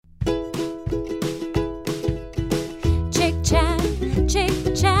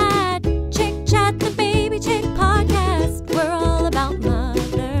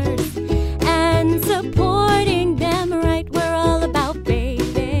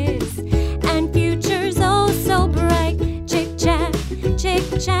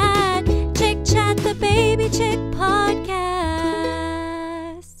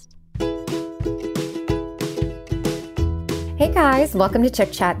guys, welcome to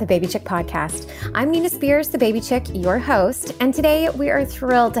Chick Chat, the Baby Chick podcast. I'm Nina Spears, the Baby Chick, your host, and today we are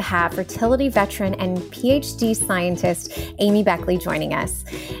thrilled to have fertility veteran and PhD scientist Amy Beckley joining us.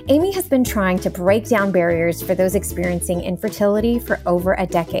 Amy has been trying to break down barriers for those experiencing infertility for over a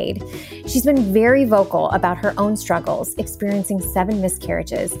decade. She's been very vocal about her own struggles, experiencing 7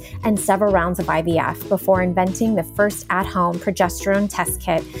 miscarriages and several rounds of IVF before inventing the first at-home progesterone test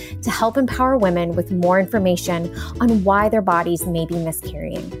kit to help empower women with more information on why their bodies may be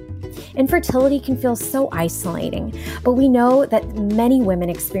miscarrying. Infertility can feel so isolating, but we know that many women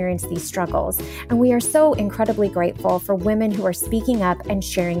experience these struggles, and we are so incredibly grateful for women who are speaking up and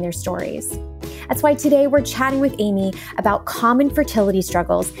sharing their stories. That's why today we're chatting with Amy about common fertility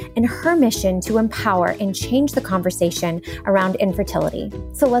struggles and her mission to empower and change the conversation around infertility.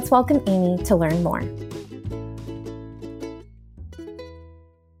 So let's welcome Amy to learn more.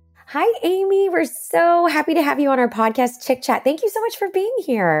 Hi, Amy. We're so happy to have you on our podcast, Chick Chat. Thank you so much for being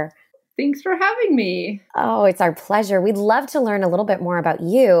here. Thanks for having me. Oh, it's our pleasure. We'd love to learn a little bit more about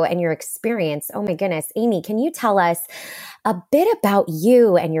you and your experience. Oh my goodness. Amy, can you tell us a bit about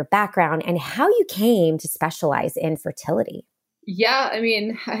you and your background and how you came to specialize in fertility? Yeah,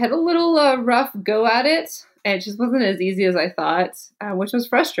 I had a little rough go at it, and it just wasn't as easy as I thought, which was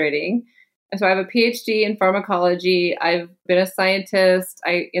frustrating. So I have a PhD in pharmacology. I've been a scientist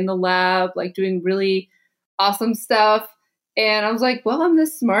in the lab, doing really awesome stuff. And I was like, well, I'm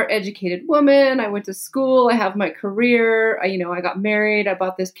this smart, educated woman. I went to school. I have my career. I got married. I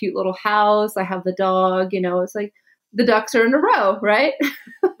bought this cute little house. I have the dog. It's like the ducks are in a row, right?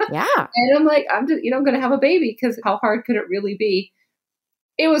 Yeah. And I'm like, I'm just, going to have a baby, because how hard could it really be?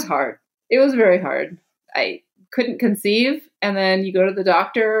 It was hard. It was very hard. I couldn't conceive. And then you go to the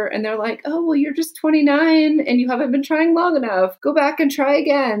doctor and they're like, oh, well, you're just 29 and you haven't been trying long enough. Go back and try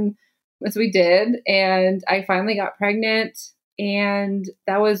again. So we did. And I finally got pregnant. And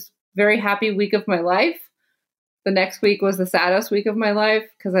that was very happy week of my life. The next week was the saddest week of my life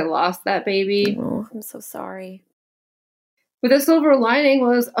because I lost that baby. Oh, I'm so sorry. But the silver lining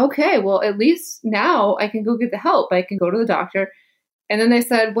was, okay, well, at least now I can go get the help. I can go to the doctor. And then they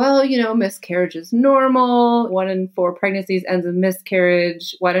said, well, miscarriage is normal. 1 in 4 pregnancies ends in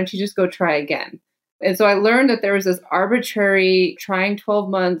miscarriage. Why don't you just go try again? And so I learned that there was this arbitrary trying 12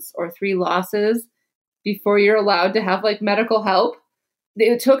 months or 3 losses before you're allowed to have medical help.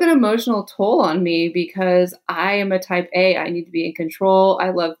 It took an emotional toll on me because I am a type A. I need to be in control. I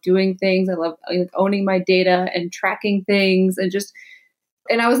love doing things. I love owning my data and tracking things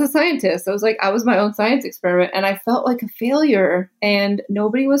and I was a scientist. I was my own science experiment, and I felt like a failure, and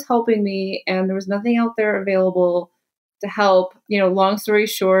nobody was helping me, and there was nothing out there available to help. Long story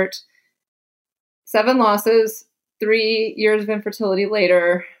short, 7 losses, 3 years of infertility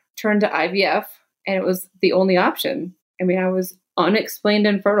later, turned to IVF, and it was the only option. I was unexplained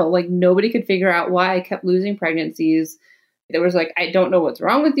infertile. Nobody could figure out why I kept losing pregnancies. There was I don't know what's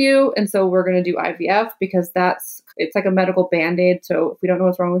wrong with you. And so we're going to do IVF because it's like a medical Band-Aid. So if we don't know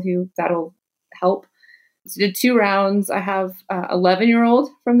what's wrong with you, that'll help. So did 2 rounds. I have 11-year-old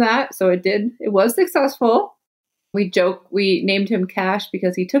from that. So it was successful. We joke, we named him Cash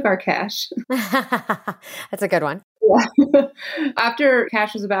because he took our cash. That's a good one. Yeah. After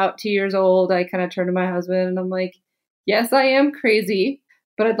Cash was about 2 years old, I kind of turned to my husband and I'm like, yes, I am crazy,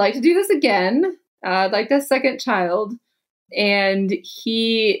 but I'd like to do this again. I'd like a second child. And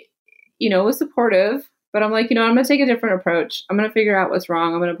he, was supportive, but I'm like, I'm going to take a different approach. I'm going to figure out what's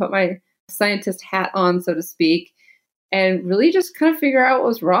wrong. I'm going to put my scientist hat on, so to speak, and really just kind of figure out what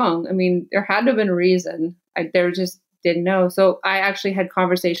was wrong. There had to have been a reason. There just didn't know. So I actually had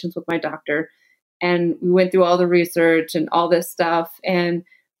conversations with my doctor, and we went through all the research and all this stuff. And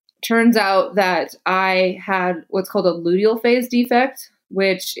turns out that I had what's called a luteal phase defect,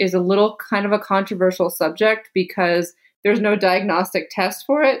 which is a little kind of a controversial subject because there's no diagnostic test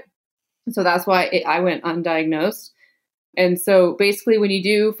for it. So that's why I went undiagnosed. And so basically when you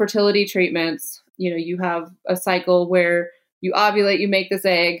do fertility treatments, you have a cycle where you ovulate, you make this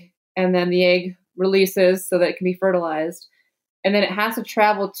egg, and then the egg releases so that it can be fertilized. And then it has to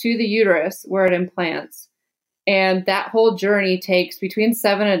travel to the uterus where it implants. And that whole journey takes between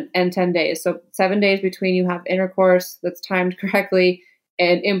 7 and 10 days. So 7 days between you have intercourse that's timed correctly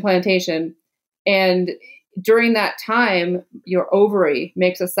and implantation. And during that time, your ovary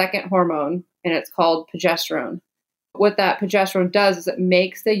makes a second hormone, and it's called progesterone. What that progesterone does is it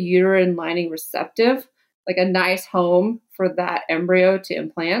makes the uterine lining receptive, like a nice home for that embryo to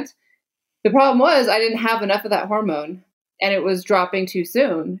implant. The problem was I didn't have enough of that hormone, and it was dropping too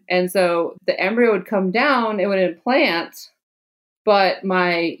soon. And so the embryo would come down, it would implant, but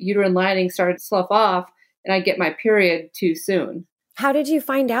my uterine lining started to slough off, and I'd get my period too soon. How did you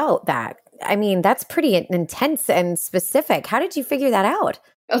find out that? I mean, that's pretty intense and specific. How did you figure that out?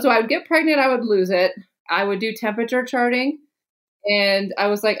 So I would get pregnant, I would lose it. I would do temperature charting. And I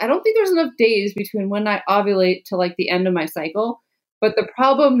was like, I don't think there's enough days between when I ovulate to like the end of my cycle. But the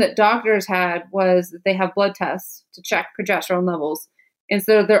problem that doctors had was that they have blood tests to check progesterone levels. And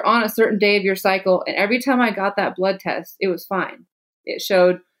so they're on a certain day of your cycle. And every time I got that blood test, it was fine. It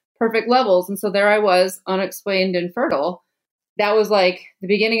showed perfect levels. And so there I was, unexplained infertile. That was like the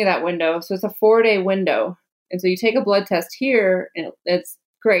beginning of that window. So it's a 4-day window. And so you take a blood test here and it's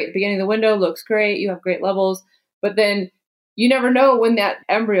great. The beginning of the window looks great. You have great levels. But then you never know when that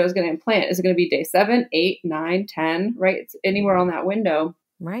embryo is going to implant. Is it going to be day 7, 8, 9, 10, right? It's anywhere on that window.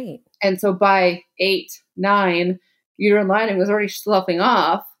 Right. And so by 8, 9, uterine lining was already sloughing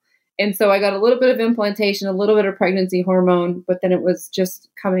off. And so I got a little bit of implantation, a little bit of pregnancy hormone, but then it was just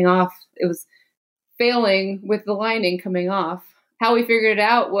coming off. It was failing with the lining coming off. How we figured it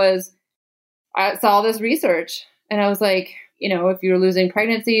out was I saw this research and I was like, if you're losing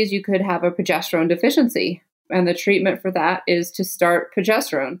pregnancies, you could have a progesterone deficiency. And the treatment for that is to start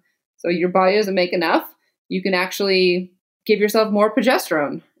progesterone. So your body doesn't make enough. You can actually give yourself more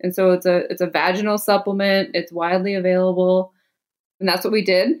progesterone. And so it's a vaginal supplement. It's widely available. And that's what we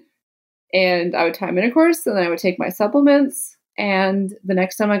did. And I would time intercourse and then I would take my supplements. And the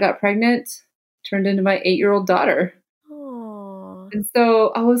next time I got pregnant, turned into my 8-year-old daughter. Aww. And so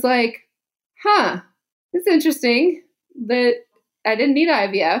I was like, it's interesting that I didn't need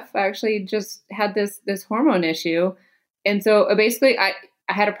IVF. I actually just had this hormone issue. And so basically I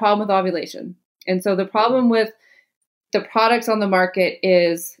had a problem with ovulation. And so the problem with the products on the market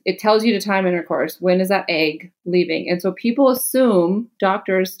is it tells you to time intercourse. When is that egg leaving? And so people assume,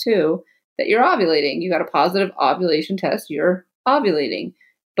 doctors too, that you're ovulating. You got a positive ovulation test, you're ovulating.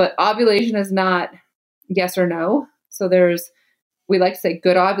 But ovulation is not yes or no. So we like to say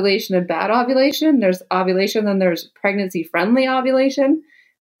good ovulation and bad ovulation. There's ovulation, then there's pregnancy-friendly ovulation.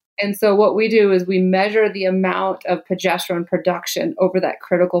 And so what we do is we measure the amount of progesterone production over that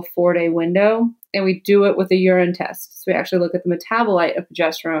critical 4-day window, and we do it with a urine test. So we actually look at the metabolite of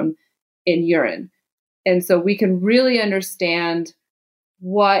progesterone in urine. And so we can really understand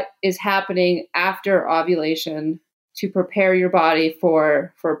what is happening after ovulation to prepare your body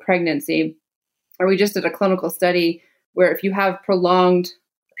for pregnancy. Or we just did a clinical study where if you have prolonged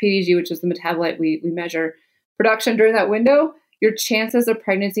PDG, which is the metabolite we measure, production during that window, your chances of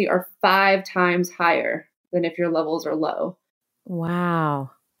pregnancy are 5 times higher than if your levels are low.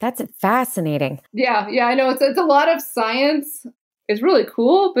 Wow. That's fascinating. Yeah, I know. It's a lot of science. It's really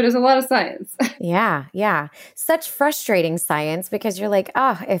cool, but it's a lot of science. Yeah. Such frustrating science because you're like,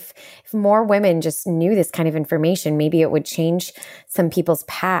 if more women just knew this kind of information, maybe it would change some people's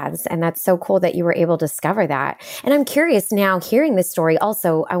paths. And that's so cool that you were able to discover that. And I'm curious now, hearing this story,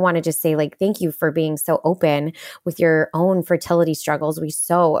 also, I want to just say, thank you for being so open with your own fertility struggles. We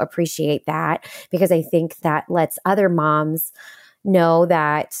so appreciate that because I think that lets other moms know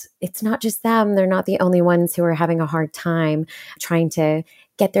that it's not just them. They're not the only ones who are having a hard time trying to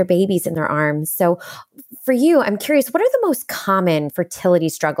get their babies in their arms. So for you, I'm curious, what are the most common fertility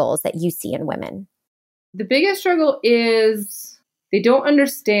struggles that you see in women? The biggest struggle is they don't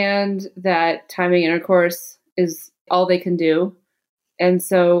understand that timing intercourse is all they can do. And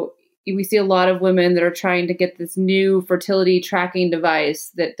so we see a lot of women that are trying to get this new fertility tracking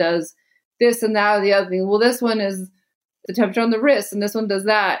device that does this and that or the other thing. Well, this one is the temperature on the wrist, and this one does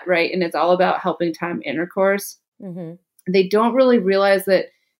that, right? And it's all about helping time intercourse. Mm-hmm. They don't really realize that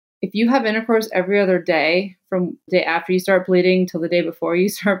if you have intercourse every other day, from the day after you start bleeding till the day before you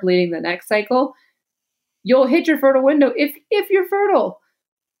start bleeding the next cycle, you'll hit your fertile window if you're fertile.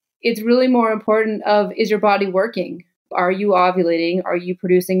 It's really more important is your body working? Are you ovulating? Are you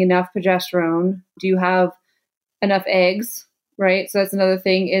producing enough progesterone? Do you have enough eggs, right? So that's another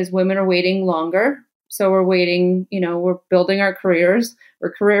thing is women are waiting longer. So we're waiting, we're building our careers.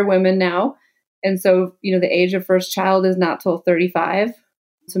 We're career women now. And so, the age of first child is not till 35.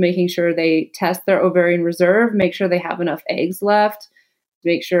 So making sure they test their ovarian reserve, make sure they have enough eggs left,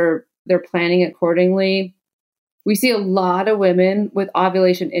 make sure they're planning accordingly. We see a lot of women with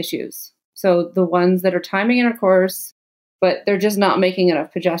ovulation issues. So the ones that are timing intercourse, but they're just not making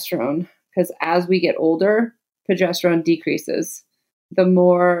enough progesterone because as we get older, progesterone decreases. The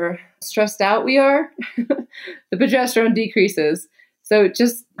more stressed out we are, the progesterone decreases. So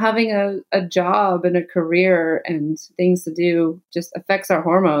just having a job and a career and things to do just affects our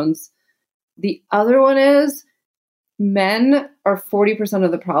hormones. The other one is men are 40%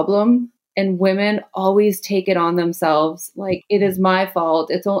 of the problem and women always take it on themselves. Like, it is my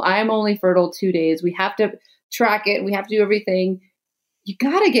fault. I'm only fertile 2 days. We have to track it. We have to do everything. you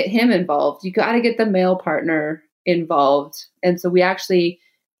got to get him involved. You got to get the male partner involved. And so we actually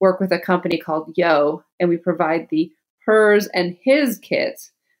work with a company called Yo, and we provide the hers and his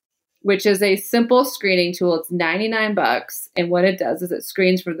kit, which is a simple screening tool. It's $99. And what it does is it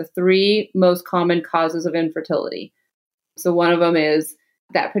screens for the 3 most common causes of infertility. So one of them is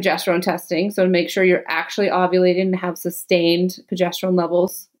that progesterone testing. So to make sure you're actually ovulating and have sustained progesterone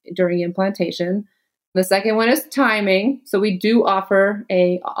levels during implantation. The second one is timing. So we do offer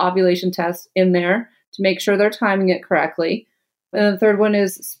a ovulation test in there to make sure they're timing it correctly. And the third one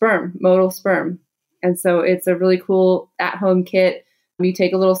is sperm, motile sperm. And so it's a really cool at-home kit. You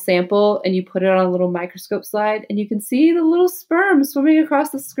take a little sample and you put it on a little microscope slide and you can see the little sperm swimming across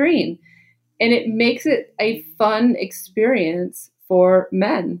the screen. And it makes it a fun experience for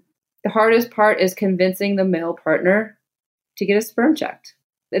men. The hardest part is convincing the male partner to get a sperm checked.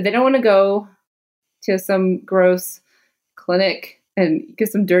 They don't want to go to some gross clinic and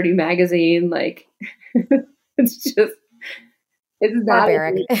get some dirty magazine. Like, it's not.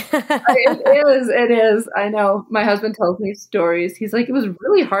 Barbaric. It is. I know. My husband tells me stories. He's like, it was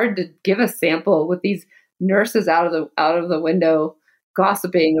really hard to give a sample with these nurses out of the window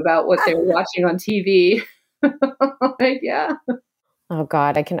gossiping about what they were watching on TV. Like, yeah. Oh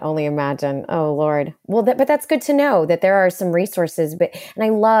God, I can only imagine. Oh Lord. Well, but that's good to know that there are some resources. And I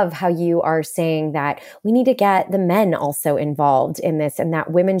love how you are saying that we need to get the men also involved in this, and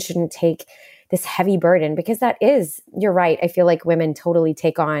that women shouldn't take this heavy burden, because that is, you're right. I feel like women totally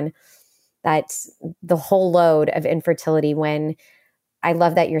take on the whole load of infertility, when I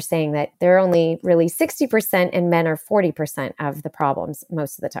love that you're saying that they're only really 60% and men are 40% of the problems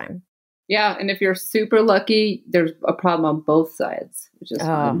most of the time. Yeah. And if you're super lucky, there's a problem on both sides, which is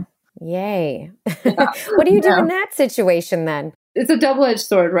fun. Yay. Yeah. What do you do in that situation then? It's a double-edged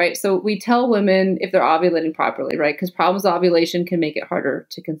sword, right? So we tell women if they're ovulating properly, right? Because problems with ovulation can make it harder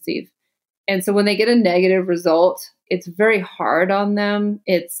to conceive. And so when they get a negative result, it's very hard on them.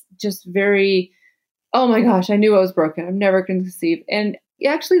 It's just very, oh my gosh, I knew I was broken. I'm never going to conceive. And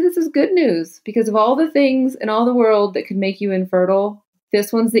actually, this is good news, because of all the things in all the world that could make you infertile,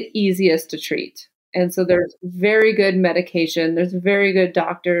 this one's the easiest to treat. And so there's very good medication. There's very good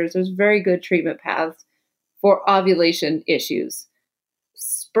doctors. There's very good treatment paths for ovulation issues.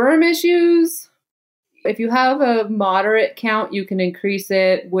 Sperm issues, if you have a moderate count, you can increase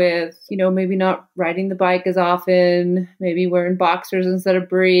it with, maybe not riding the bike as often, maybe wearing boxers instead of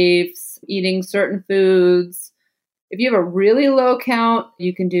briefs, eating certain foods. If you have a really low count,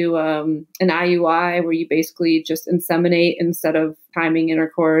 you can do an IUI, where you basically just inseminate instead of timing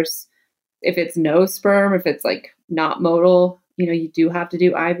intercourse. If it's no sperm, if it's like not motile, you do have to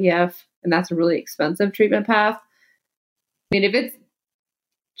do IVF, and that's a really expensive treatment path. I mean, if it's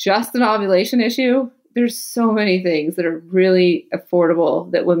just an ovulation issue, there's so many things that are really affordable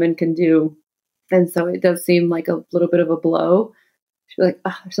that women can do. And so it does seem like a little bit of a blow. She's like,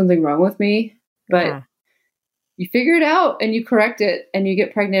 there's something wrong with me. But you figure it out and you correct it, and you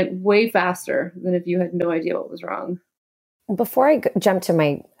get pregnant way faster than if you had no idea what was wrong. Before I jump to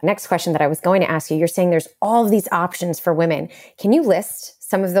my next question that I was going to ask you, you're saying there's all of these options for women. Can you list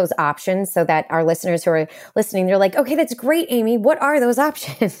some of those options so that our listeners who are listening, they're like, okay, that's great, Amy. What are those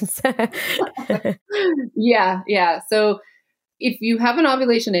options? Yeah. So if you have an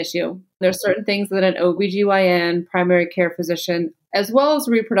ovulation issue, there's certain things that an OBGYN, primary care physician, as well as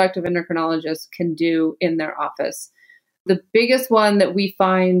a reproductive endocrinologist can do in their office. The biggest one that we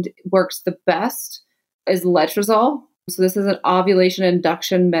find works the best is letrozole. So this is an ovulation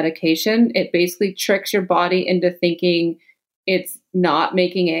induction medication. It basically tricks your body into thinking it's not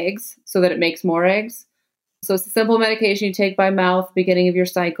making eggs so that it makes more eggs. So it's a simple medication you take by mouth beginning of your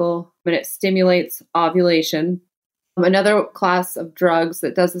cycle, and it stimulates ovulation. Another class of drugs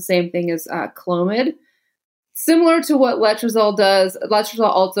that does the same thing is Clomid. Similar to what letrozole does, letrozole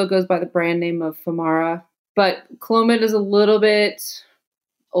also goes by the brand name of Femara, but Clomid is a little bit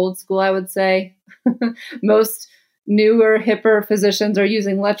old school, I would say. Most newer, hipper physicians are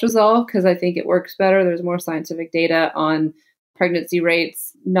using letrozole because I think it works better. There's more scientific data on pregnancy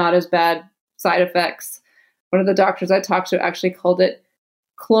rates, not as bad side effects. One of the doctors I talked to actually called it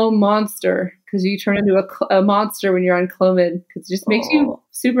Clome Monster, because you turn into a monster when you're on Clomid, because it just makes you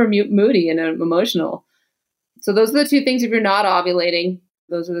super moody and emotional. So those are the two things. If you're not ovulating,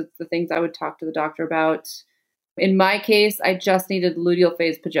 those are the things I would talk to the doctor about. In my case, I just needed luteal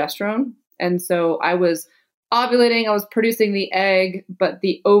phase progesterone. And so I was ovulating, I was producing the egg, but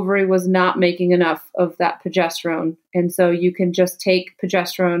the ovary was not making enough of that progesterone. And so you can just take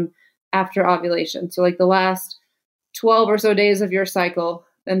progesterone after ovulation. So like the last 12 or so days of your cycle,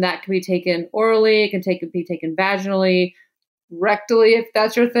 and that can be taken orally, it can be taken vaginally. rectally if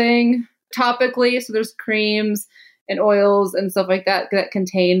that's your thing, topically. So there's creams and oils and stuff like that that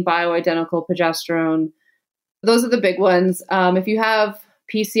contain bioidentical progesterone. Those are the big ones. If you have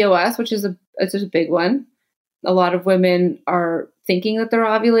PCOS, which is it's just a big one, a lot of women are thinking that they're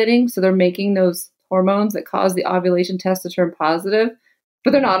ovulating. So they're making those hormones that cause the ovulation test to turn positive,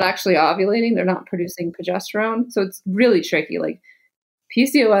 but they're not actually ovulating. They're not producing progesterone. So it's really tricky. Like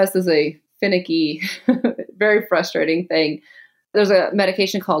PCOS is a finicky, very frustrating thing. There's a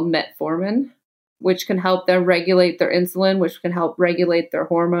medication called metformin, which can help them regulate their insulin, which can help regulate their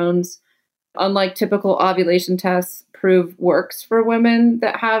hormones. Unlike typical ovulation tests, prove works for women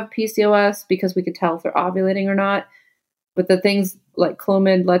that have PCOS because we could tell if they're ovulating or not. But the things like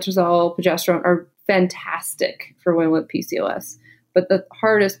Clomid, letrozole, progesterone are fantastic for women with PCOS. But the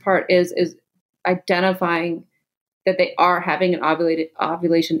hardest part is identifying that they are having an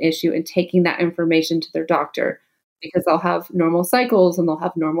ovulation issue and taking that information to their doctor, because they'll have normal cycles and they'll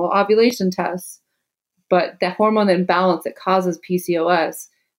have normal ovulation tests. But the hormone imbalance that causes PCOS,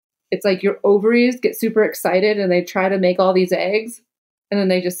 it's like your ovaries get super excited and they try to make all these eggs and then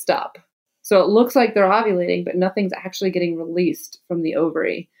they just stop. So it looks like they're ovulating, but nothing's actually getting released from the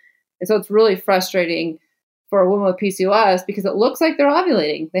ovary. And so it's really frustrating for a woman with PCOS because it looks like they're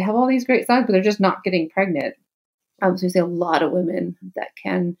ovulating. They have all these great signs, but they're just not getting pregnant. So you see a lot of women that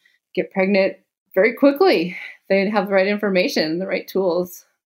can get pregnant very quickly. They have the right information, the right tools.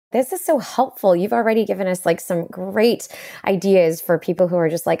 This is so helpful. You've already given us like some great ideas for people who are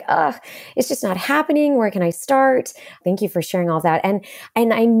just like, it's just not happening. Where can I start? Thank you for sharing all that. And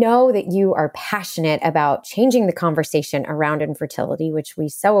I know that you are passionate about changing the conversation around infertility, which we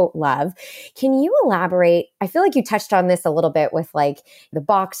so love. Can you elaborate? I feel like you touched on this a little bit with like the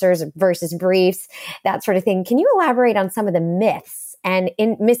boxers versus briefs, that sort of thing. Can you elaborate on some of the myths and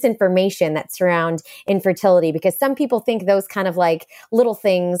misinformation that surround infertility? Because some people think those kind of like little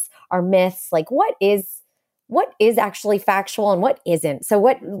things are myths. Like what is actually factual and what isn't?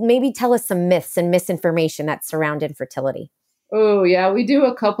 So maybe tell us some myths and misinformation that surround infertility. Oh yeah, we do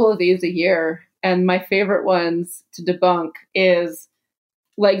a couple of these a year. And my favorite ones to debunk is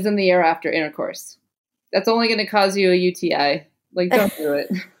legs in the air after intercourse. That's only going to cause you a UTI. Like, don't do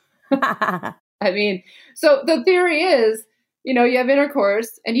it. I mean, so the theory is, you have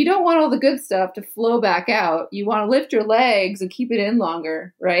intercourse and you don't want all the good stuff to flow back out. You want to lift your legs and keep it in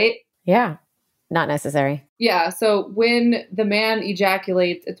longer, right? Yeah. Not necessary. Yeah. So when the man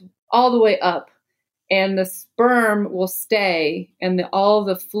ejaculates, it's all the way up and the sperm will stay and all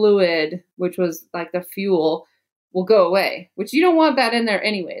the fluid, which was like the fuel, will go away, which you don't want that in there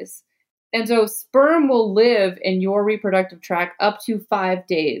anyways. And so sperm will live in your reproductive tract up to 5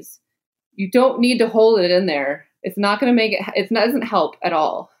 days. You don't need to hold it in there. It's not going to make it, it doesn't help at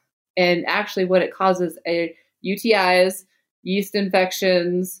all. And actually what it causes are UTIs, yeast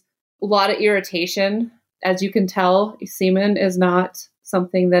infections, a lot of irritation. As you can tell, semen is not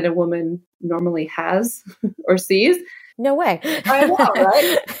something that a woman normally has or sees. No way. I know,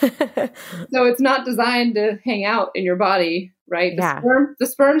 right? So it's not designed to hang out in your body, right? The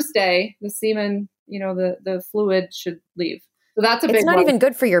sperm stay, the semen, the fluid should leave. So that's a big one. It's not even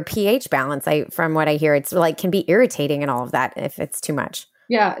good for your pH balance. From what I hear, it's like can be irritating and all of that if it's too much.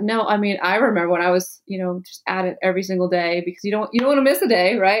 Yeah, no, I mean, I remember when I was, just at it every single day because you don't want to miss a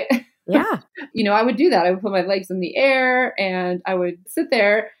day, right? Yeah. I would do that. I would put my legs in the air and I would sit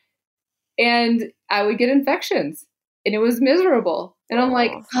there and I would get infections and it was miserable. And I'm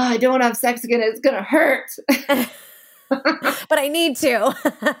like, I don't want to have sex again. It's going to hurt. But I need to.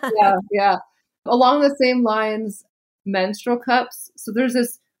 Yeah. Along the same lines, menstrual cups. So there's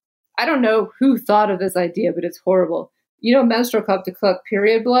this, I don't know who thought of this idea, but it's horrible. Menstrual cup to collect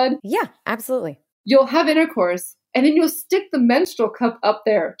period blood. Yeah, absolutely. You'll have intercourse and then you'll stick the menstrual cup up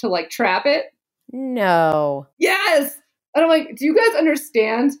there to like trap it. No. Yes. And I'm like, do you guys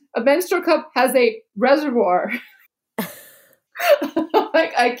understand? A menstrual cup has a reservoir.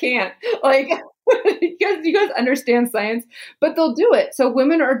 Like, I can't. Like, you guys understand science, but they'll do it. So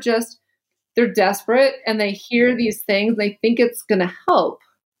women are they're desperate and they hear these things. They think it's going to help.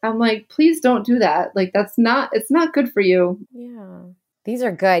 I'm like, please don't do that. Like, it's not good for you. Yeah. These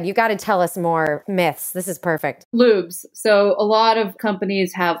are good. You got to tell us more myths. This is perfect. Lubes. So a lot of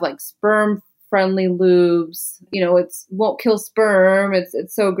companies have like sperm friendly lubes. It won't kill sperm.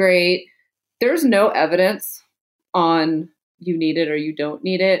 It's so great. There's no evidence on you need it or you don't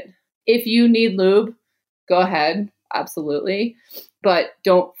need it. If you need lube, go ahead. Absolutely. But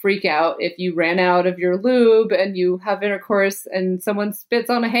don't freak out if you ran out of your lube and you have intercourse and someone spits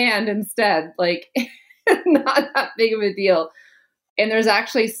on a hand instead. Like, not that big of a deal. And there's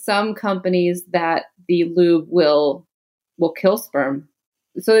actually some companies that the lube will will kill sperm.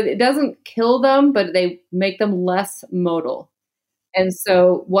 So it doesn't kill them, but they make them less motile. And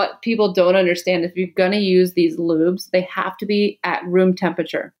so what people don't understand, if you're going to use these lubes, they have to be at room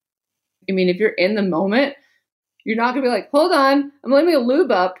temperature. I mean, if you're in the moment, you're not going to be like, hold on, I'm letting me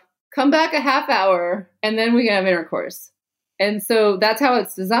lube up, come back a half hour, and then we can have intercourse. And so that's how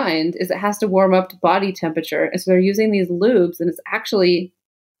it's designed, is it has to warm up to body temperature. And so they're using these lubes, and it's actually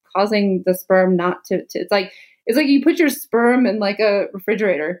causing the sperm not to it's like you put your sperm in like a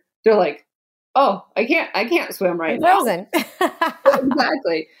refrigerator. They're like, oh, I can't swim right now. Frozen.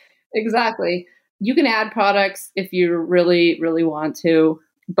 Exactly. You can add products if you really, really want to,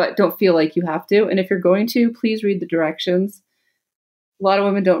 but don't feel like you have to. And if you're going to, please read the directions. A lot of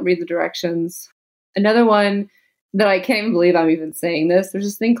women don't read the directions. Another one that I can't even believe I'm even saying this, there's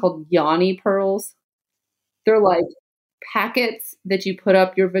this thing called Yoni pearls. They're like packets that you put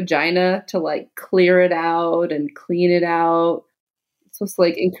up your vagina to like clear it out and clean it out. It's supposed to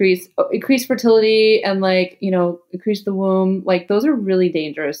like increase fertility and like, increase the womb. Like those are really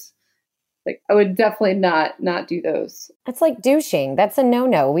dangerous. Like I would definitely not do those. That's like douching. That's a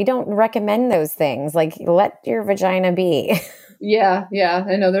no-no. We don't recommend those things. Like let your vagina be. Yeah.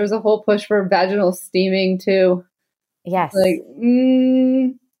 I know there's a whole push for vaginal steaming too. Yes. Like,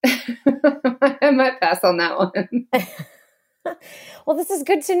 I might pass on that one. Well, this is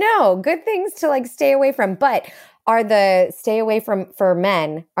good to know. Good things to like stay away from. But stay away from for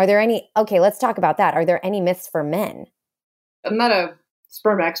men, are there any, okay, let's talk about that. Are there any myths for men? I'm not a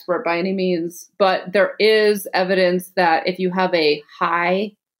sperm expert by any means, but there is evidence that if you have a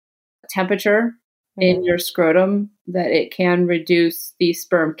high temperature in your scrotum, that it can reduce the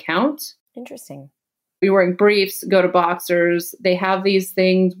sperm count. Interesting. You're wearing briefs, go to boxers. They have these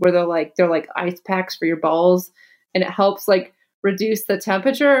things where they're like ice packs for your balls, and it helps like reduce the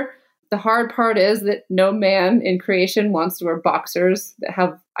temperature. The hard part is that no man in creation wants to wear boxers that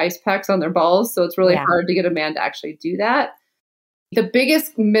have ice packs on their balls. So it's really hard to get a man to actually do that. The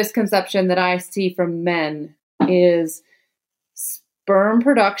biggest misconception that I see from men is sperm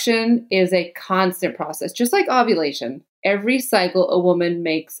production is a constant process, just like ovulation. Every cycle, a woman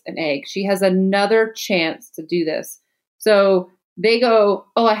makes an egg. She has another chance to do this. So they go,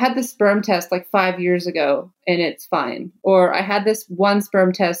 oh, I had this sperm test like 5 years ago and it's fine. Or I had this one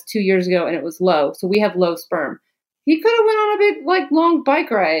sperm test 2 years ago and it was low. So we have low sperm. He could have went on a big, like long bike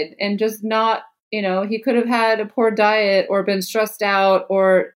ride and just not, he could have had a poor diet or been stressed out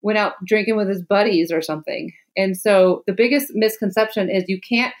or went out drinking with his buddies or something. And so the biggest misconception is you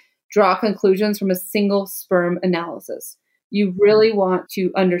can't draw conclusions from a single sperm analysis. You really want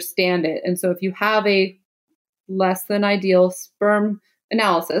to understand it. And so if you have a less than ideal sperm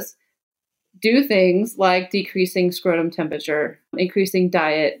analysis, do things like decreasing scrotum temperature, increasing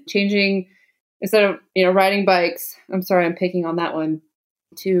diet, changing, instead of, riding bikes, I'm sorry, I'm picking on that one,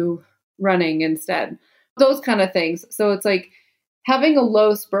 to running instead. Those kind of things. So it's like having a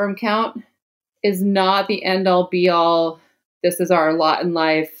low sperm count is not the end all be all, this is our lot in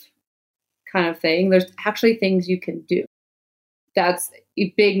life kind of thing. There's actually things you can do. That's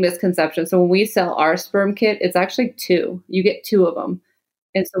a big misconception. So when we sell our sperm kit, it's actually 2. You get 2 of them.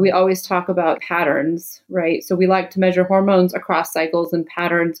 And so we always talk about patterns, right? So we like to measure hormones across cycles and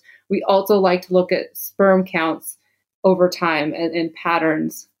patterns. We also like to look at sperm counts over time and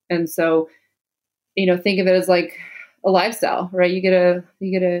patterns. And so, think of it as like a lifestyle, right? You get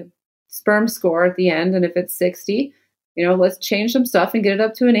a sperm score at the end. And if it's 60, let's change some stuff and get it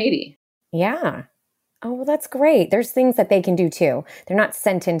up to an 80. Yeah. Oh, well, that's great. There's things that they can do too. They're not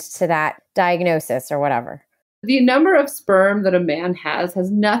sentenced to that diagnosis or whatever. The number of sperm that a man has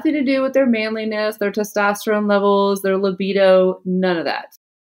nothing to do with their manliness, their testosterone levels, their libido, none of that.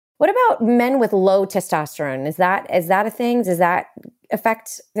 What about men with low testosterone? Is that a thing? Does that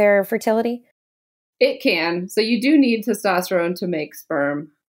affect their fertility? It can. So you do need testosterone to make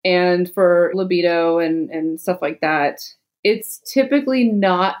sperm. And for libido and stuff like that, it's typically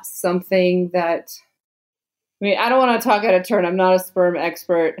not something that, I don't want to talk out of turn. I'm not a sperm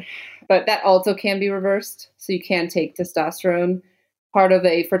expert, but that also can be reversed. So you can take testosterone. Part of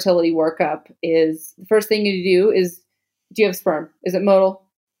a fertility workup is the first thing you do is, do you have sperm? Is it motile?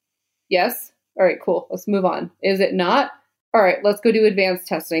 Yes. All right, cool. Let's move on. Is it not? All right, let's go do advanced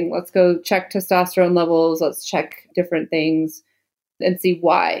testing. Let's go check testosterone levels. Let's check different things and see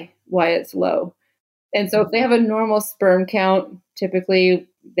why it's low. And so if they have a normal sperm count, typically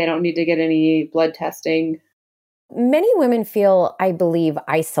they don't need to get any blood testing. Many women feel, I believe,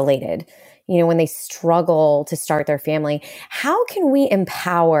 isolated, when they struggle to start their family. How can we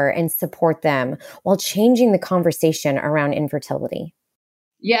empower and support them while changing the conversation around infertility?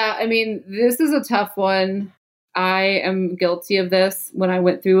 Yeah, this is a tough one. I am guilty of this. When I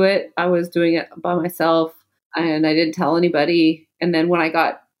went through it, I was doing it by myself and I didn't tell anybody. And then when I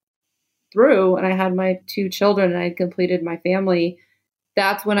got through and I had my 2 children and I had completed my family,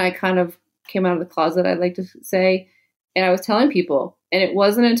 that's when I kind of came out of the closet, I'd like to say. And I was telling people. And it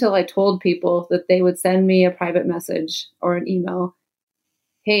wasn't until I told people that they would send me a private message or an email.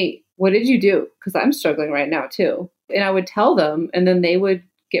 Hey, what did you do? Because I'm struggling right now too. And I would tell them and then they would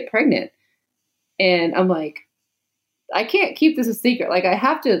get pregnant. And I'm like, I can't keep this a secret. Like I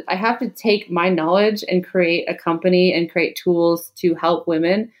have to take my knowledge and create a company and create tools to help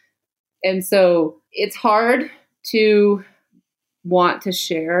women. And so it's hard to want to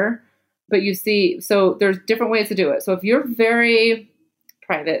share, but you see, so there's different ways to do it. So if you're very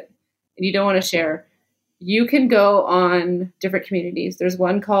private and you don't want to share, you can go on different communities. There's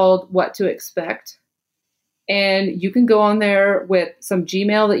one called What to Expect. And you can go on there with some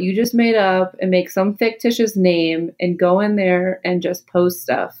Gmail that you just made up and make some fictitious name and go in there and just post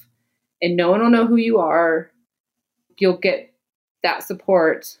stuff. And no one will know who you are. You'll get that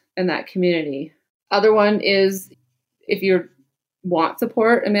support and that community. Other one is if you want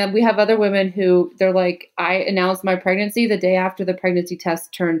support. I mean, we have other women who they're like, I announced my pregnancy the day after the pregnancy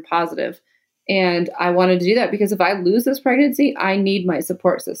test turned positive. And I wanted to do that because if I lose this pregnancy, I need my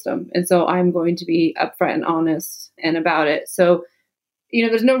support system. And so I'm going to be upfront and honest and about it. So,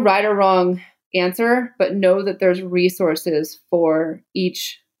 there's no right or wrong answer, but know that there's resources for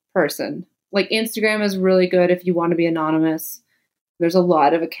each person. Like Instagram is really good if you want to be anonymous. There's a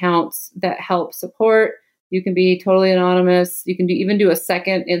lot of accounts that help support. You can be totally anonymous. You can even do a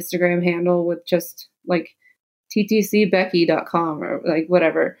second Instagram handle with just like ttcbecky.com or like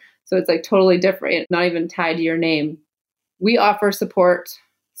whatever. So it's like totally different, not even tied to your name. We offer support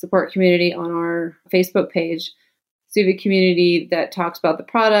community on our Facebook page. So you have a community that talks about the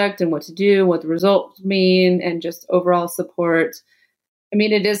product and what to do, what the results mean, and just overall support. I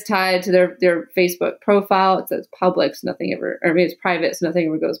mean, it is tied to their Facebook profile. It says public, so it's private, so nothing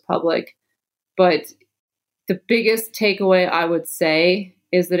ever goes public. But the biggest takeaway I would say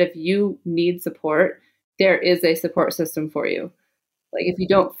is that if you need support, there is a support system for you. Like if you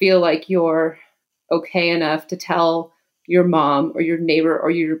don't feel like you're okay enough to tell your mom or your neighbor or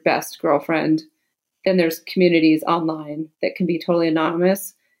your best girlfriend, then there's communities online that can be totally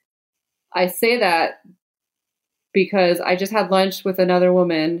anonymous. I say that because I just had lunch with another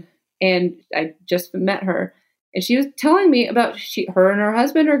woman and I just met her and she was telling me about her and her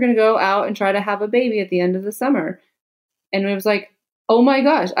husband are going to go out and try to have a baby at the end of the summer. And it was like, oh my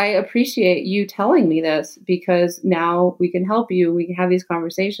gosh, I appreciate you telling me this because now we can help you. We can have these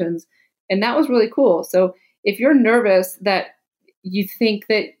conversations. And that was really cool. So if you're nervous that you think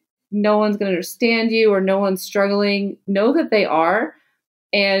that no one's going to understand you or no one's struggling, know that they are.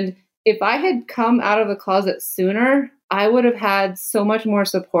 And if I had come out of the closet sooner, I would have had so much more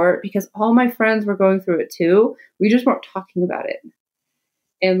support because all my friends were going through it too. We just weren't talking about it.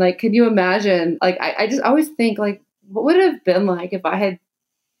 And like, can you imagine? Like, I just always think like, what would it have been like if I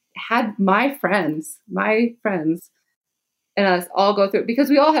had my friends and us all go through it? Because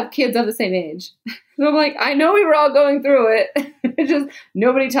we all have kids of the same age. So I'm like, I know we were all going through it. It's just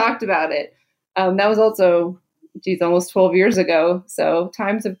nobody talked about it. That was also, almost 12 years ago. So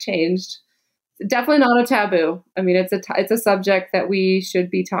times have changed. Definitely not a taboo. I mean, it's a subject that we should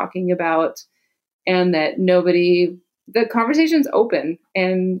be talking about and that the conversation's open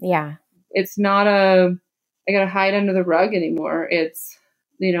and it's not I got to hide under the rug anymore. It's,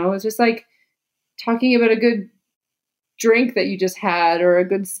 it's just like talking about a good drink that you just had or a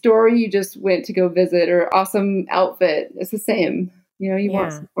good store you just went to go visit or awesome outfit. It's the same. You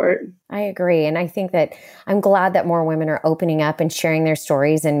want support. I agree. And I think that I'm glad that more women are opening up and sharing their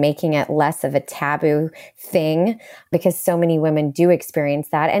stories and making it less of a taboo thing because so many women do experience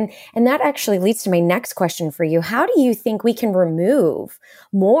that. And that actually leads to my next question for you. How do you think we can remove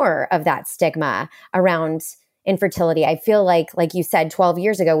more of that stigma around infertility? I feel like you said, 12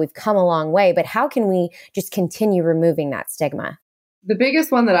 years ago, we've come a long way, but how can we just continue removing that stigma? The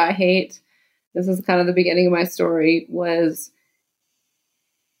biggest one that I hate, this is kind of the beginning of my story, was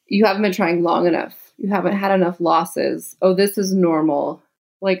you haven't been trying long enough. You haven't had enough losses. Oh, this is normal.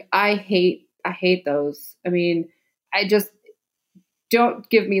 Like, I hate those. I mean, don't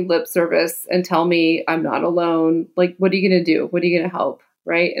give me lip service and tell me I'm not alone. Like, what are you going to do? What are you going to help?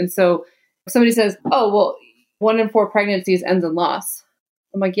 Right. And so if somebody says, oh, well, 1 in 4 pregnancies ends in loss.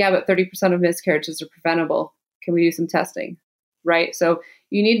 I'm like, yeah, but 30% of miscarriages are preventable. Can we do some testing? Right. So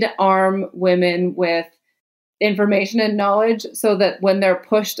you need to arm women with information and knowledge so that when they're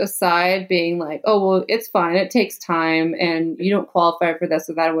pushed aside being like, oh, well, it's fine. It takes time and you don't qualify for this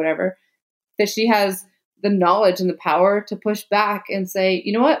or that or whatever, that she has the knowledge and the power to push back and say,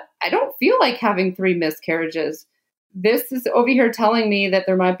 you know what? I don't feel like having 3 miscarriages. This is over here telling me that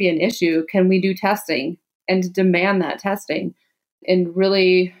there might be an issue. Can we do testing? And demand that testing and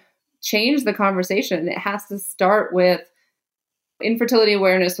really change the conversation. It has to start with Infertility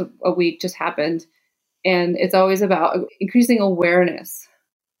Awareness a week just happened. And it's always about increasing awareness.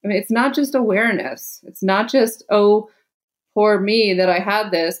 I mean, it's not just awareness. It's not just, oh, poor me that I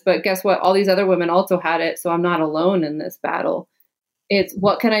had this, but guess what? All these other women also had it, so I'm not alone in this battle. It's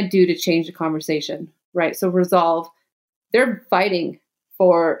what can I do to change the conversation, right? So Resolve, they're fighting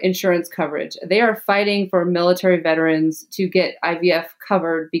for insurance coverage. They are fighting for military veterans to get IVF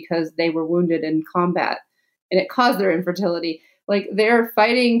covered because they were wounded in combat and it caused their infertility. Like they're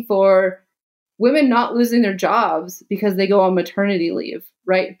fighting for women not losing their jobs because they go on maternity leave,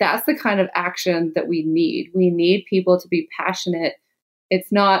 right? That's the kind of action that we need. We need people to be passionate.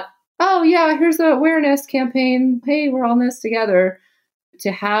 It's not, oh yeah, here's an awareness campaign. Hey, we're all in this together.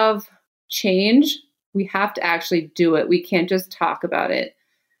 To have change, we have to actually do it. We can't just talk about it.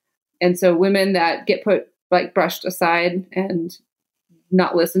 And so women that get brushed aside and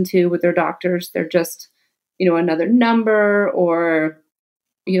not listened to with their doctors, they're just, another number, or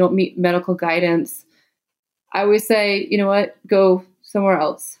you don't meet medical guidance. I always say, you know what, go somewhere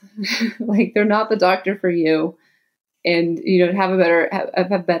else. Like they're not the doctor for you. And, have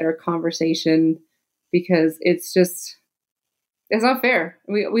a better conversation, because it's not fair.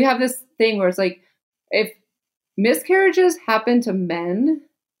 We have this thing where it's like, if miscarriages happen to men,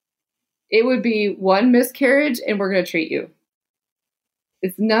 it would be 1 miscarriage and we're going to treat you.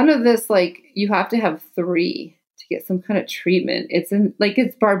 It's none of this, like, you have to have 3 to get some kind of treatment.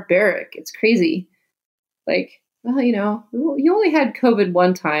 It's barbaric. It's crazy. Like, well, you only had COVID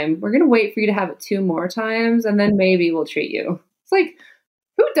 1 time. We're going to wait for you to have it 2 more times, and then maybe we'll treat you. It's like,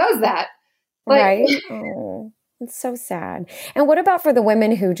 who does that? Like, right. Oh, it's so sad. And what about for the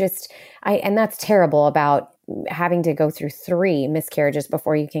women who and that's terrible about having to go through 3 miscarriages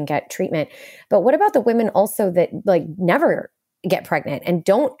before you can get treatment. But what about the women also that like never get pregnant and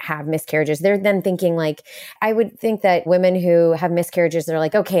don't have miscarriages? They're then thinking like, I would think that women who have miscarriages, they're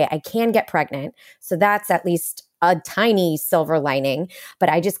like, okay, I can get pregnant. So that's at least a tiny silver lining, but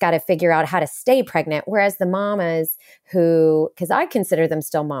I just got to figure out how to stay pregnant. Whereas the mamas who, because I consider them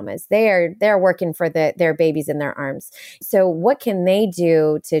still mamas, they're working for their babies in their arms. So what can they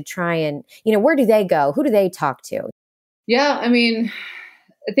do to try and, where do they go? Who do they talk to? Yeah, I mean,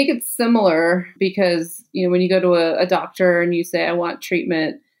 I think it's similar because, when you go to a doctor and you say, I want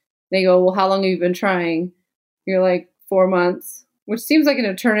treatment, they go, well, how long have you been trying? You're like 4 months, which seems like an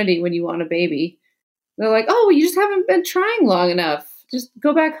eternity when you want a baby. They're like, oh, you just haven't been trying long enough. Just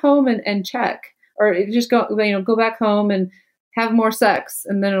go back home and check, or just go back home and have more sex,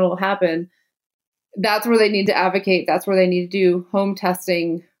 and then it'll happen. That's where they need to advocate. That's where they need to do home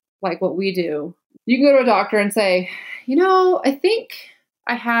testing, like what we do. You can go to a doctor and say, I think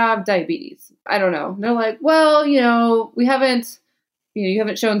I have diabetes. I don't know. And they're like, well, we haven't, you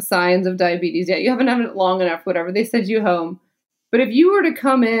haven't shown signs of diabetes yet. You haven't had it long enough, whatever. They send you home. But if you were to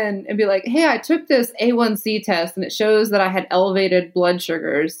come in and be like, hey, I took this A1C test and it shows that I had elevated blood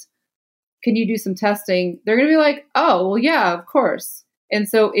sugars, can you do some testing? They're going to be like, oh, well, yeah, of course. And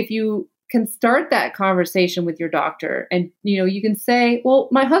so if you can start that conversation with your doctor and, you can say, well,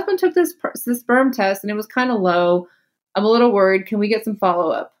 my husband took this sperm test and it was kind of low. I'm a little worried. Can we get some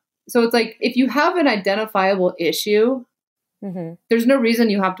follow-up? So it's like, if you have an identifiable issue, there's no reason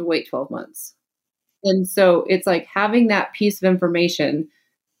you have to wait 12 months. And so it's like having that piece of information.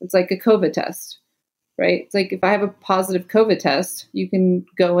 It's like a COVID test, right? It's like if I have a positive COVID test, you can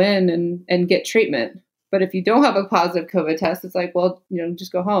go in and get treatment. But if you don't have a positive COVID test, it's like, well,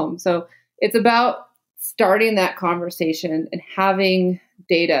 just go home. So it's about starting that conversation and having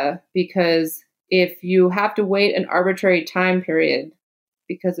data, because if you have to wait an arbitrary time period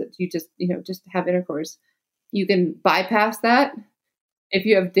because you just have intercourse, you can bypass that. If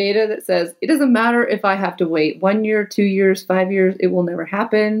you have data that says, it doesn't matter if I have to wait 1 year, 2 years, 5 years, it will never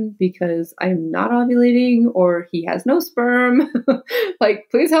happen because I'm not ovulating or he has no sperm. Like,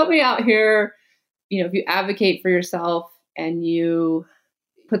 please help me out here. If you advocate for yourself and you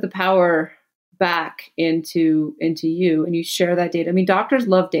put the power back into you and you share that data. I mean, doctors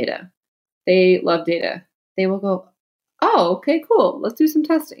love data. They love data. They will go, oh, okay, cool. Let's do some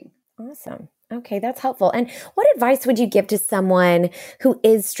testing. Awesome. Okay, that's helpful. And what advice would you give to someone who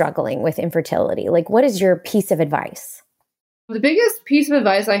is struggling with infertility? Like, what is your piece of advice? The biggest piece of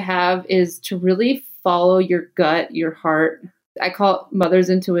advice I have is to really follow your gut, your heart. I call it mother's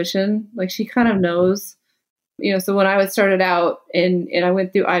intuition. Like, she kind of knows. So when I started out and I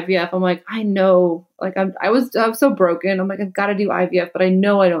went through IVF, I'm like, I know, like I was so broken. I'm like, I've got to do IVF, but I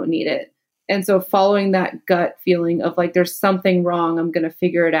know I don't need it. And so following that gut feeling of like, there's something wrong, I'm going to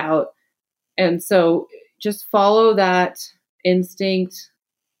figure it out. And so just follow that instinct,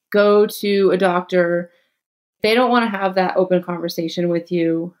 go to a doctor. They don't want to have that open conversation with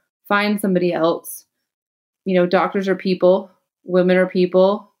you. Find somebody else. Doctors are people, women are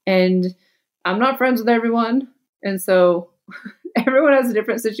people, and I'm not friends with everyone. And so everyone has a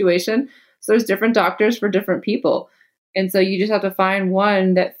different situation. So there's different doctors for different people. And so you just have to find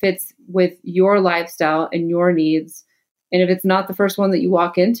one that fits with your lifestyle and your needs. And if it's not the first one that you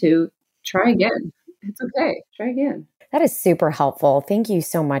walk into, try again. It's okay. Try again. That is super helpful. Thank you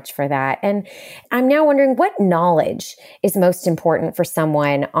so much for that. And I'm now wondering, what knowledge is most important for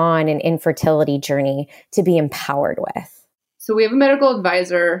someone on an infertility journey to be empowered with? So we have a medical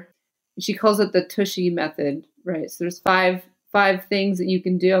advisor. She calls it the Tushy method, right? So there's five things that you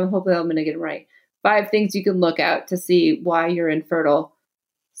can do. Hopefully I'm going to get it right. 5 things you can look at to see why you're infertile.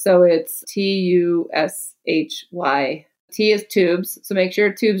 So it's TUSHY. T is tubes. So make sure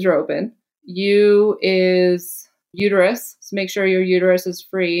your tubes are open. U is uterus. So make sure your uterus is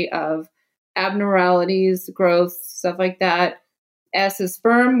free of abnormalities, growth, stuff like that. S is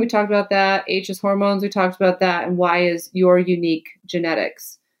sperm. We talked about that. H is hormones. We talked about that. And Y is your unique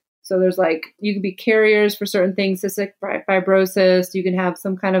genetics. So there's you could be carriers for certain things, cystic fibrosis. You can have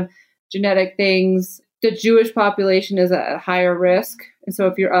some kind of genetic things. The Jewish population is at a higher risk. And so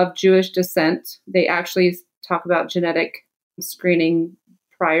if you're of Jewish descent, they actually talk about genetic screening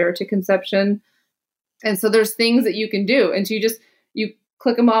prior to conception. And so there's things that you can do. And so you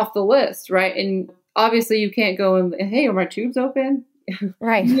click them off the list, right? And obviously you can't go and, hey, are my tubes open?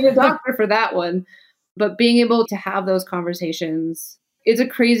 Right. You need a doctor for that one. But being able to have those conversations, it's a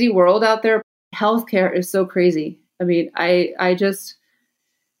crazy world out there. Healthcare is so crazy. I mean,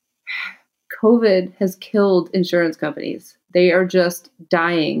 COVID has killed insurance companies. They are just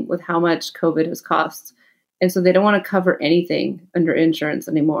dying with how much COVID has cost. And so they don't want to cover anything under insurance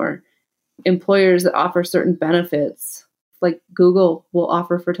anymore. Employers that offer certain benefits, like Google will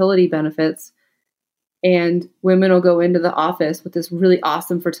offer fertility benefits, and women will go into the office with this really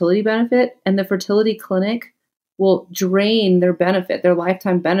awesome fertility benefit, and the fertility clinic will drain their benefit, their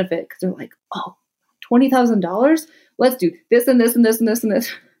lifetime benefit, because they're like, oh, $20,000? Let's do this and this and this and this and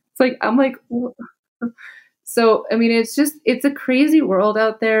this. I'm like, what? So, I mean, it's a crazy world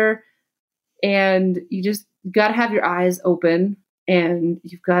out there, and you just got to have your eyes open, and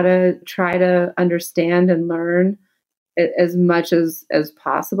you've got to try to understand and learn as much as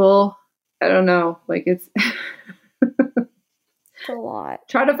possible. I don't know, it's a lot.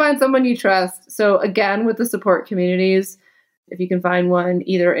 Try to find someone you trust. So again, with the support communities, if you can find one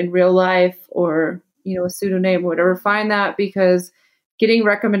either in real life or, a pseudonym or whatever, find that, because getting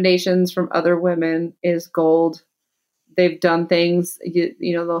recommendations from other women is gold. They've done things,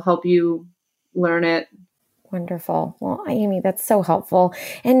 they'll help you learn it. Wonderful. Well, Amy, that's so helpful.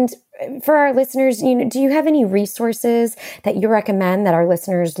 And for our listeners, do you have any resources that you recommend that our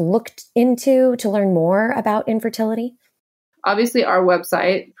listeners looked into to learn more about infertility? Obviously, our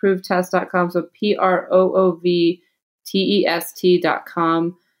website, ProvedTest.com, so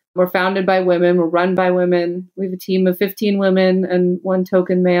PROOVTEST.com. We're founded by women. We're run by women. We have a team of 15 women and 1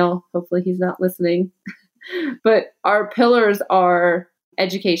 token male. Hopefully he's not listening. But our pillars are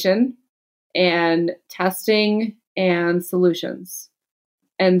education and testing and solutions.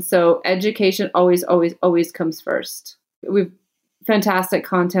 And so education always, always, always comes first. We've fantastic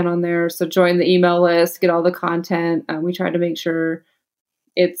content on there. So join the email list, get all the content. We try to make sure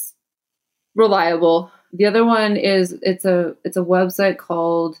it's reliable. The other one is it's a website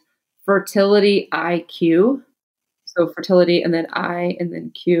called Fertility IQ. So fertility and then I and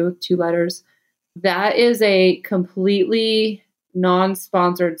then Q, 2 letters. That is a completely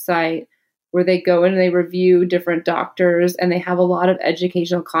non-sponsored site where they go in and they review different doctors, and they have a lot of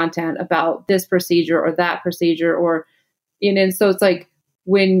educational content about this procedure or that procedure, and so it's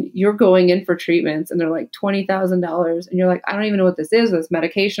when you're going in for treatments and they're like $20,000 and you're like, I don't even know what this is, this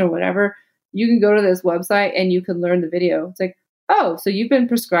medication or whatever. You can go to this website and you can learn the video. It's like, oh, so you've been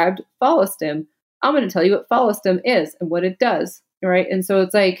prescribed Follistim. I'm going to tell you what Follistim is and what it does. Right. And so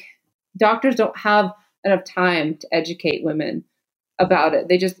it's doctors don't have enough time to educate women about it.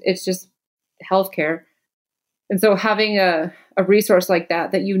 It's just healthcare. And so having a resource like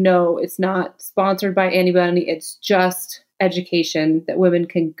that it's not sponsored by anybody, it's just education that women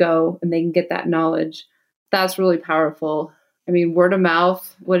can go and they can get that knowledge. That's really powerful. I mean, word of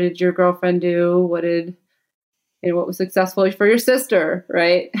mouth. What did your girlfriend do? What was successful for your sister,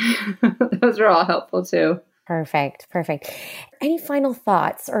 right? Those are all helpful too. Perfect. Perfect. Any final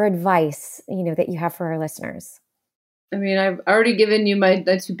thoughts or advice, that you have for our listeners? I mean, I've already given you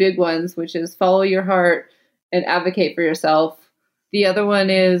the two big ones, which is follow your heart and advocate for yourself. The other one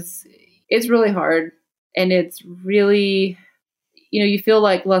is it's really hard, and it's really, you feel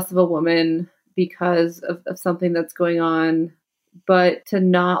like less of a woman because of something that's going on, but to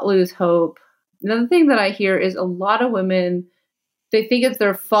not lose hope. Another thing that I hear is a lot of women, they think it's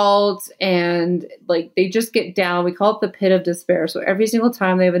their fault and like they just get down. We call it the pit of despair. So every single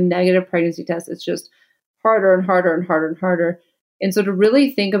time they have a negative pregnancy test, it's just harder and harder and harder and harder. And so to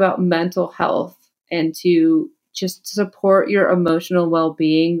really think about mental health and to just support your emotional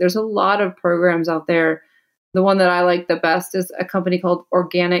well-being, there's a lot of programs out there. The one that I like the best is a company called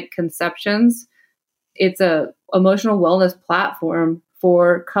Organic Conceptions. It's a emotional wellness platform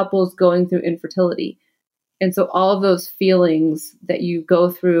for couples going through infertility. And so all of those feelings that you go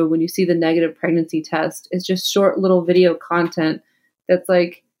through when you see the negative pregnancy test is just short little video content that's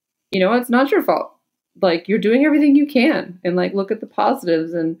like, it's not your fault. Like, you're doing everything you can, and like, look at the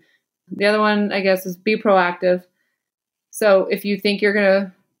positives. And the other one, I guess, is be proactive. So if you think you're going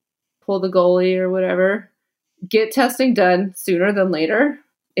to pull the goalie or whatever, get testing done sooner than later.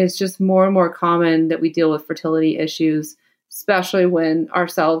 It's just more and more common that we deal with fertility issues, especially when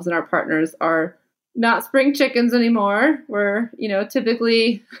ourselves and our partners are not spring chickens anymore. We're,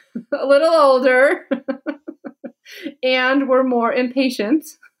 typically a little older and we're more impatient,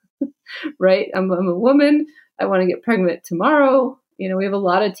 right? I'm a woman. I want to get pregnant tomorrow. We have a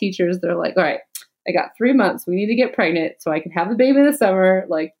lot of teachers that are like, all right, I got 3 months. We need to get pregnant so I can have the baby in the summer.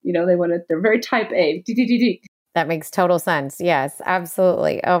 Like, they're very type A. That makes total sense. Yes,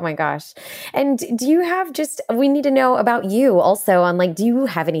 absolutely. Oh my gosh. And do you have we need to know about you also on do you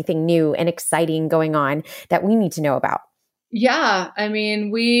have anything new and exciting going on that we need to know about? Yeah. I mean,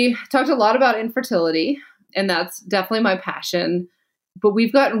 we talked a lot about infertility, and that's definitely my passion, but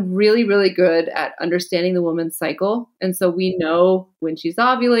we've gotten really, really good at understanding the woman's cycle. And so we know when she's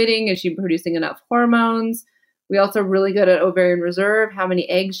ovulating, is she producing enough hormones? We also are really good at ovarian reserve, how many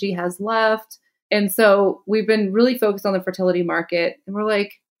eggs she has left. And so we've been really focused on the fertility market, and we're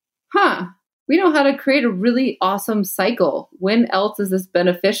like, we know how to create a really awesome cycle. When else is this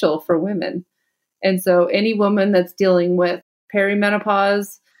beneficial for women? And so any woman that's dealing with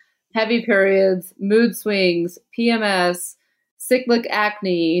perimenopause, heavy periods, mood swings, PMS, cyclic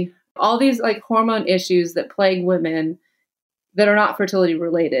acne, all these hormone issues that plague women that are not fertility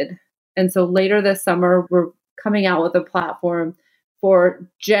related. And so later this summer, we're coming out with a platform for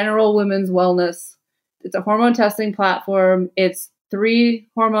general women's wellness. It's a hormone testing platform. It's 3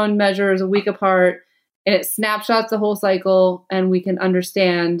 hormone measures a week apart, and it snapshots the whole cycle, and we can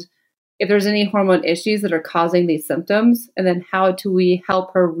understand if there's any hormone issues that are causing these symptoms, and then how do we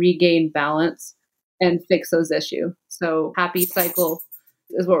help her regain balance and fix those issues. So happy cycle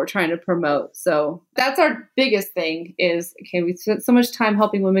is what we're trying to promote. So that's our biggest thing is, okay, we spent so much time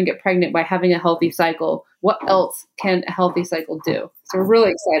helping women get pregnant by having a healthy cycle. What else can a healthy cycle do? So we're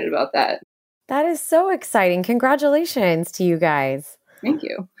really excited about that. That is so exciting. Congratulations to you guys. Thank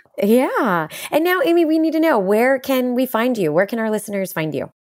you. Yeah. And now, Amy, we need to know, where can we find you? Where can our listeners find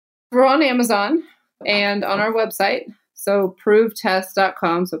you? We're on Amazon and on our website. So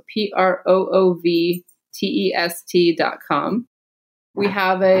ProveTest.com. So PROOVTEST.com. We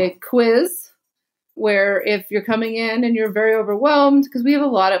have a quiz where if you're coming in and you're very overwhelmed, because we have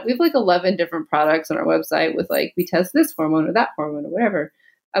 11 different products on our website with we test this hormone or that hormone or whatever.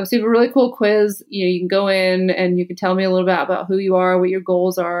 So we have a really cool quiz. You can go in and you can tell me a little bit about who you are, what your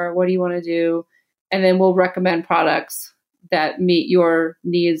goals are, what do you want to do. And then we'll recommend products that meet your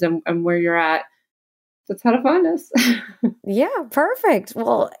needs and where you're at. That's how to find us. Yeah, perfect.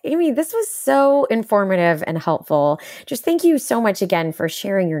 Well, Amy, this was so informative and helpful. Just thank you so much again for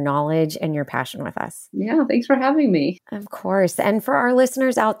sharing your knowledge and your passion with us. Yeah, thanks for having me. Of course. And for our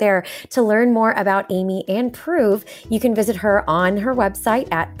listeners out there, to learn more about Amy and Proove, you can visit her on her website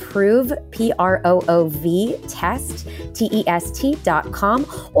at Proove, PROOVTEST.com,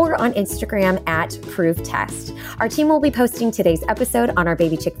 or on Instagram at ProveTest. Our team will be posting today's episode on our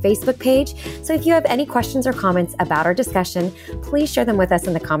Baby Chick Facebook page. So if you have any questions or comments about our discussion, please share them with us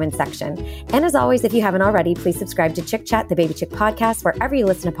in the comments section. And as always, if you haven't already, please subscribe to Chick Chat, the Baby Chick podcast, wherever you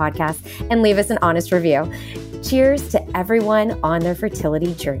listen to podcasts, and leave us an honest review. Cheers to everyone on their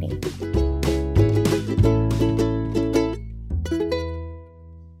fertility journey.